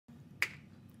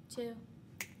2,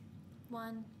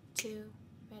 1, 2,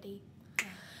 ready.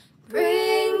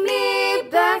 Bring me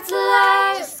back to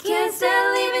life. Just can't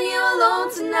stand leaving you alone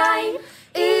tonight.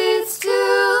 It's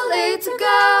too late to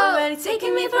go. Already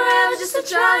taking me forever just to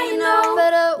try, you know.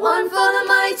 But 1 for the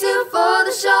money, 2 for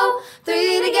the show,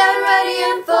 3 to get ready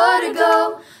and 4 to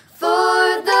go.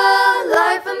 For the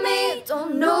life of me,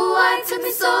 don't know why it took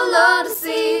me so long to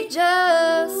see.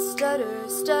 Just stutter,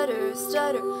 stutter,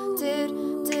 stutter.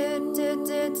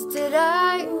 Did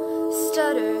I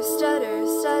stutter, stutter,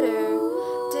 stutter?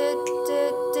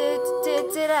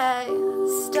 Did I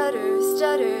stutter,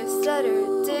 stutter, stutter?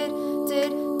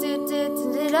 Did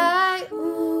I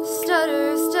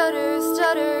stutter, stutter,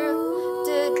 stutter?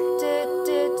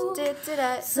 Did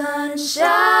I?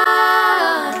 Sunshine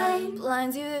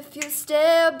blinds you if you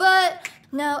stare, but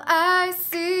now I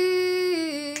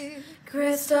see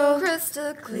crystal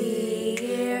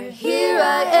clear. Here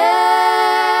I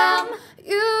am.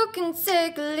 You can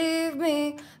take or leave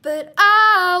me, but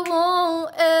I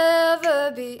won't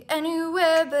ever be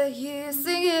anywhere but here.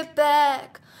 Sing it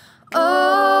back.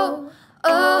 Oh,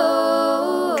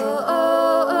 oh,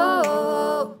 oh,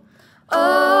 oh,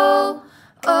 oh,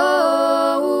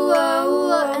 oh,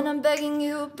 oh, and I'm begging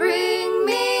you, bring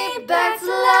me back to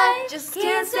life. Just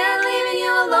can't stand leaving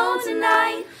you alone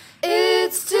tonight.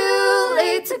 It's too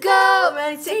late to go.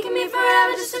 Already taking me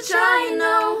forever just to try, you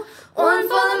know. 1 for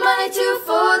the money, 2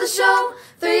 for the show,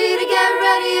 3 to get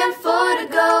ready and 4 to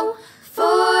go.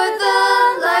 For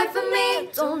the life of me,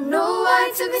 don't know why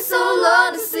it took me so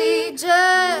long to see.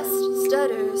 Just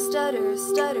stutter, stutter,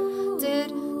 stutter.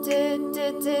 Did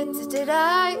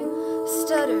I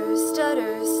stutter,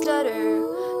 stutter, stutter?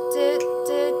 Did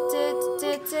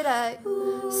I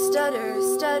stutter,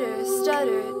 stutter,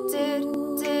 stutter?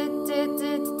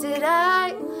 Did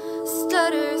I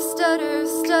stutter, stutter,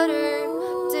 stutter?